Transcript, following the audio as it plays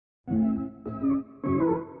And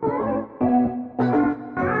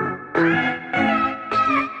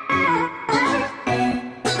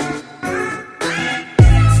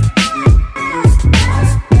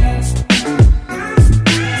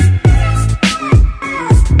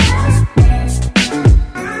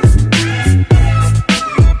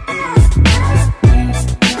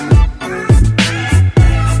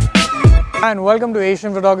welcome to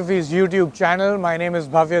Asian Photography's YouTube channel. My name is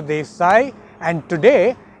Bhavya Desai and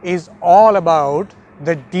today is all about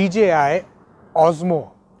the DJI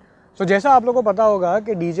Osmo. So जैसा आप लोगों को पता होगा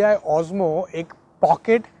कि DJI Osmo एक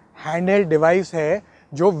pocket handheld device है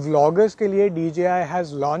जो vloggers के लिए DJI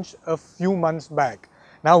has launched a few months back.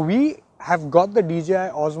 Now we have got the DJI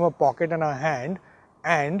Osmo Pocket in our hand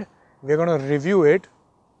and we're going to review it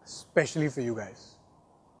specially for you guys.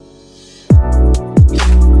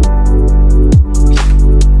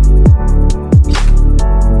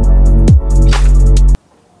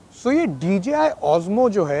 So ये DJI Osmo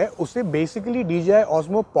जो है उसे basically DJI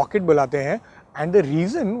Osmo Pocket बुलाते हैं and the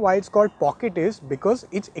reason why it's called Pocket is because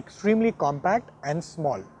it's extremely compact and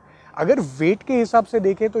small. अगर weight के हिसाब से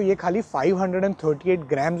देखें तो ये खाली 538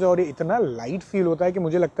 ग्राम्स है और ये इतना light feel होता है कि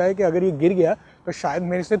मुझे लगता है कि अगर ये गिर गया तो शायद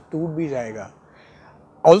मेरे से टूट भी जाएगा.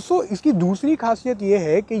 ऑल्सो इसकी दूसरी खासियत ये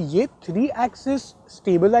है कि ये 3 एक्सिस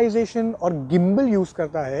स्टेबलाइजेशन और गिम्बल यूज़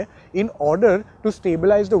करता है in order to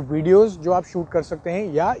stabilise the videos जो आप शूट कर सकते हैं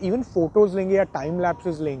या इवन फोटोज़ लेंगे या टाइम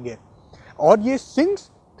लैप्सेस लेंगे. और ये सिंस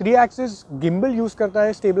 3 एक्सिस गिम्बल यूज़ करता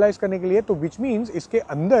है स्टेबलाइज करने के लिए तो विच मीन्स इसके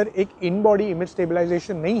अंदर एक इन बॉडी इमेज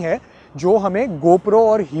स्टेबलाइजेशन नहीं है जो हमें गोप्रो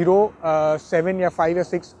और हीरो 7 या 5 या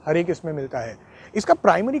 6 हर एक इसमें मिलता है. इसका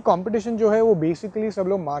प्राइमरी कंपटीशन जो है वो बेसिकली सब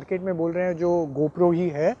लोग मार्केट में बोल रहे हैं जो गोप्रो ही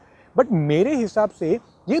है, बट मेरे हिसाब से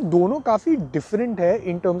ये दोनों काफ़ी डिफरेंट है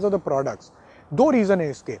in terms of the products. 2 reason है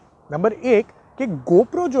इसके. नंबर 1 कि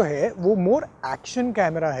गोप्रो जो है वो मोर एक्शन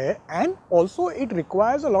कैमरा है and also it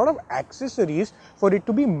requires a lot of accessories for it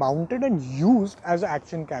to be mounted and used as a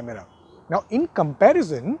action camera. Now in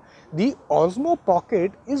comparison, the Osmo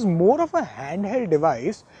Pocket is more of a handheld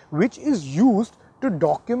device which is used to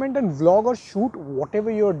document and vlog or shoot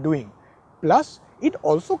whatever you are doing. Plus, it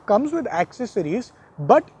also comes with accessories,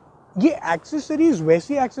 but ये accessories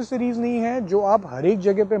वैसी accessories नहीं है जो आप हर एक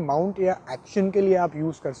जगह पे mount या एक्शन के लिए आप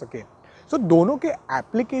यूज कर सके. So, दोनों के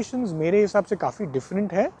एप्लीकेशंस मेरे हिसाब से काफ़ी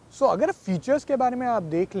डिफरेंट है. So, अगर फीचर्स के बारे में आप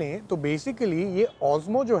देख लें तो बेसिकली ये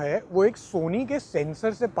Osmo जो है वो एक सोनी के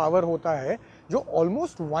सेंसर से पावर होता है जो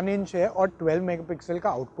ऑलमोस्ट 1 इंच है और 12 मेगापिक्सल का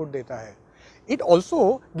आउटपुट देता है. It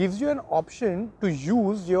also gives you an option to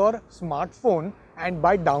use your smartphone and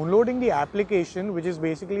by downloading the application which is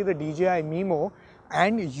basically the DJI Mimo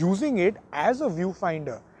and using it as a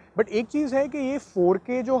viewfinder. But एक चीज़ है कि ये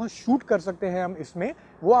 4K जो shoot कर सकते हैं हम इसमें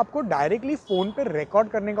वो आपको डायरेक्टली फ़ोन पे रिकॉर्ड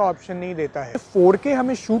करने का ऑप्शन नहीं देता है. 4K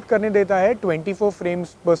हमें शूट करने देता है 24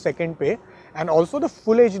 फ्रेम्स पर सेकेंड पे and also the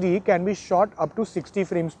full HD can be shot up to 60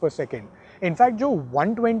 frames पर सेकेंड. इनफैक्ट जो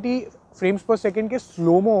 120 फ्रेम्स पर सेकेंड के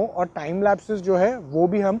स्लोमो और टाइम लैप्सेस जो है वो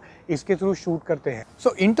भी हम इसके थ्रू शूट करते हैं.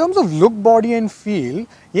 सो in terms of look, body and feel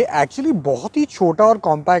ये एक्चुअली बहुत ही छोटा और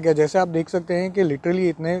कॉम्पैक्ट है. जैसे आप देख सकते हैं कि लिटरली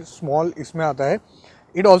इतने स्मॉल इसमें आता है.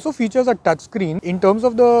 It also features a touch screen. In terms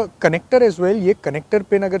of the connector as well, ये connector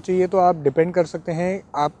pin अगर चाहिए तो आप डिपेंड कर सकते हैं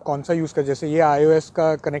आप कौन सा यूज़ कर. जैसे ये iOS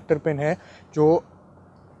का कनेक्टर पिन है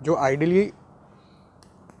जो आइडियली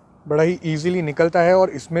बड़ा ही ईजीली निकलता है और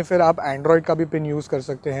इसमें फिर आप एंड्रॉयड का भी पिन यूज़ कर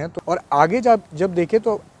सकते हैं. तो और आगे जब देखें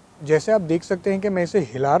तो जैसे आप देख सकते हैं कि मैं इसे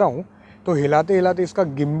हिला रहा हूँ तो हिलाते हिलाते इसका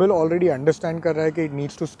गिम्बल ऑलरेडी अंडरस्टैंड कर रहा है कि इट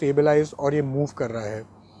नीड्स टू स्टेबलाइज और ये मूव कर रहा है.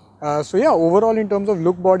 सो या overall in terms of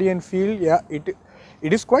look, body and feel या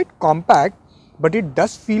it is quite compact, but it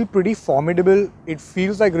does feel pretty formidable. It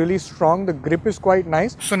feels like really strong. The grip is quite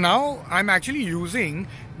nice. So now I'm actually using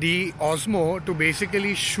the Osmo to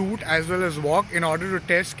basically shoot as well as walk in order to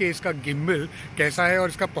test कि इसका gimbal कैसा है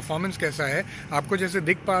और इसका performance कैसा है. आपको जैसे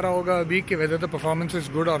दिख पा रहा होगा अभी कि whether the performance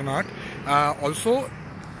is good or not. Also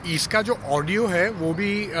इसका जो ऑडियो है वो भी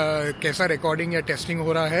कैसा रिकॉर्डिंग या टेस्टिंग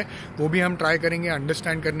हो रहा है वो भी हम ट्राई करेंगे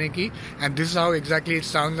अंडरस्टैंड करने की. And this is how exactly it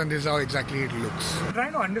sounds and this is how exactly it looks.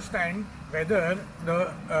 Trying to understand whether the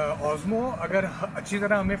Osmo अगर अच्छी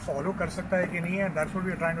तरह हमें फॉलो कर सकता है कि नहीं है. That's what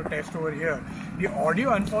we are trying to test over here. The audio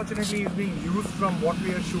unfortunately is being used from what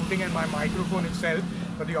we are shooting and my microphone itself.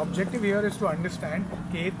 But the objective here is to understand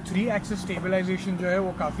कि 3 axis stabilization जो है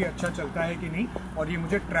वो काफ़ी अच्छा चलता है कि नहीं और ये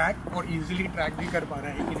मुझे ट्रैक और ईजिली ट्रैक भी कर पा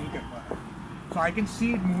रहा है कि नहीं कर पा रहा है. सो I can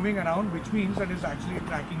see it moving around which means that is actually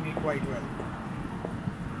trekking me quite well.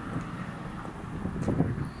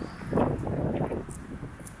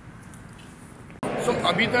 सो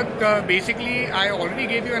अभी तक basically I already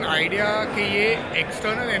gave you an idea कि ये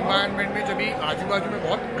एक्सटर्नल एनवायरनमेंट में जब भी आजू बाजू में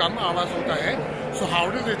बहुत कम आवाज़ होता है. So how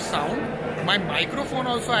does it sound? My microphone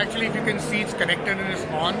also actually, if you can see, it's connected and is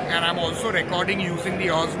on, and I'm also recording using the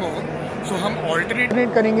Osmo. So हम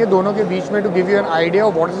alternate करेंगे दोनों के बीच में to give you an idea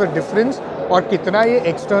of what is the difference और कितना ये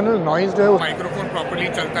external noise जो है microphone properly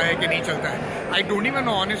चलता है कि नहीं चलता है. I don't even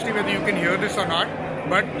know honestly whether you can hear this or not,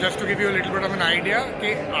 but just to give you a little bit of an idea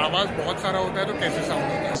कि आवाज़ बहुत सारा होता है तो कैसे साउंड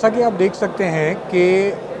होता है. जैसा कि आप देख सकते हैं कि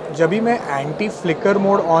जब भी मैं एंटी फ्लिकर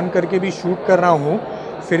मोड ऑन करके भी शूट कर रहा हूँ,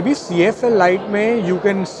 फिर भी CFL लाइट में you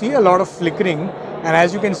can see a lot of flickering, and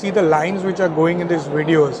as you can see the lines which are going in these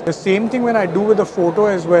videos. The same thing when I do with the photo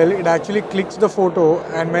as well, it actually clicks the photo,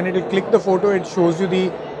 and when it will click the photo it shows you the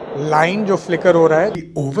line जो flicker हो रहा है. The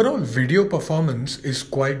overall video performance is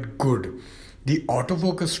quite good. The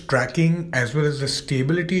autofocus tracking as well as the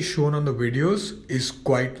stability shown on the videos is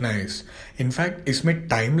quite nice. In fact, इसमें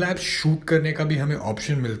time lapse shoot करने का भी हमें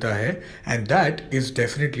option मिलता है, and that is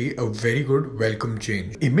definitely a very good welcome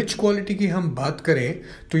change. Image quality की हम बात करें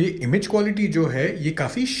तो ये image quality जो है ये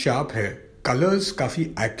काफ़ी sharp है. Colors काफ़ी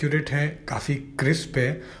accurate हैं, काफ़ी crisp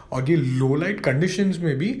है, और ये low light conditions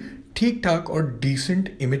में भी ठीक ठाक और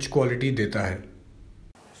decent image quality देता है.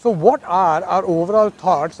 So what are our overall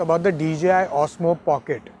thoughts about the DJI Osmo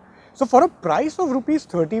Pocket? So for a price of rupees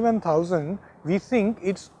 31,000, we think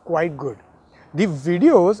it's quite good. The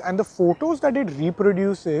videos and the photos that it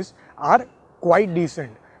reproduces are quite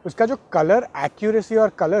decent. उसका जो color accuracy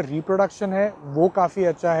और color reproduction है वो काफ़ी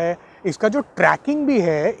अच्छा है. इसका जो tracking भी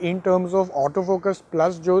है in terms of autofocus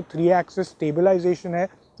plus जो 3-axis stabilization है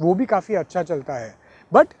वो भी काफ़ी अच्छा चलता है.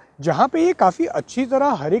 But जहाँ पे ये काफ़ी अच्छी तरह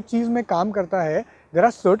हर एक चीज़ में काम करता है, there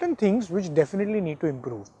are certain things which definitely need to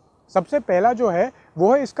improve. सबसे पहला जो है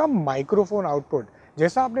वो है इसका माइक्रोफोन आउटपुट.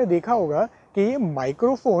 जैसा आपने देखा होगा कि ये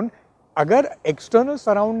माइक्रोफोन अगर एक्सटर्नल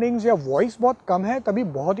सराउंडिंग्स या वॉइस बहुत कम है तभी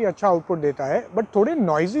बहुत ही अच्छा आउटपुट देता है, बट थोड़े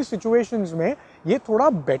नॉइजी सिचुएशंस में ये थोड़ा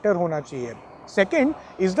बेटर होना चाहिए. Second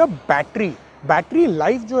is the battery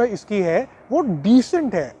life जो है इसकी है वो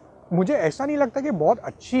डिसेंट है. मुझे ऐसा नहीं लगता कि बहुत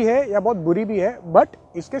अच्छी है या बहुत बुरी भी है, बट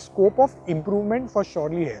इसके scope of improvement for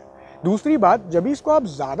surely है. दूसरी बात, जब इसको आप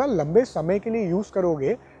ज़्यादा लंबे समय के लिए यूज़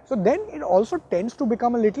करोगे so then it also tends to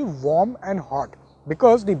become a little warm and hot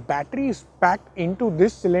because the battery is packed into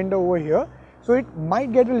this cylinder over here, so it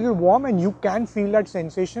might get a little warm and you can feel that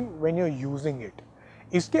sensation when you're using it.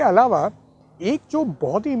 इसके अलावा एक जो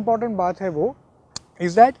बहुत ही important बात है वो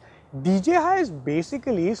is that DJI has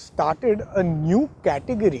basically started a new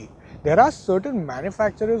category. There are certain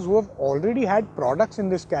manufacturers who have already had products in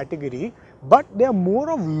this category, but they are more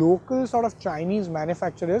of local sort of Chinese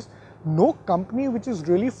manufacturers. No company which is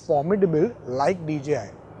really formidable like DJI.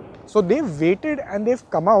 So they've waited and they've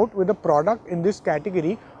come out with a product in this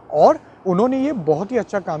category, और उन्होंने ये बहुत ही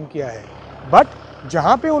अच्छा काम किया है. But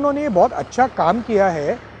जहाँ पे उन्होंने ये बहुत अच्छा काम किया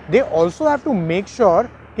है, they also have to make sure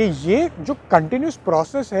कि ये जो continuous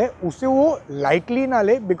process है उसे वो lightly ना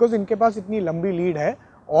ले, because इनके पास इतनी लंबी लीड है.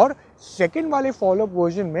 और सेकेंड वाले फॉलोअप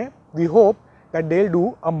वर्जन में we hope that they will do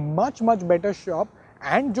a much better job,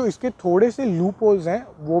 and जो इसके थोड़े से लूप होल्स हैं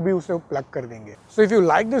वो भी उसे प्लग कर देंगे. So if you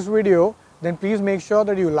like this video then please make sure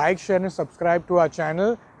that you like, share and subscribe to our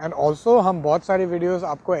channel, and also हम बहुत सारे वीडियोज़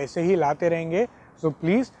आपको ऐसे ही लाते रहेंगे. सो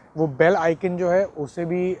प्लीज़ वो बेल आइकन जो है उसे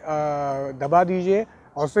भी दबा दीजिए.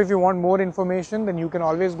 Also, if you want more information, then you can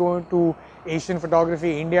always go to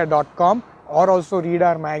asianphotographyindia.com or also read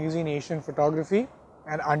our magazine Asian Photography.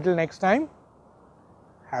 And until next time,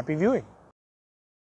 happy viewing.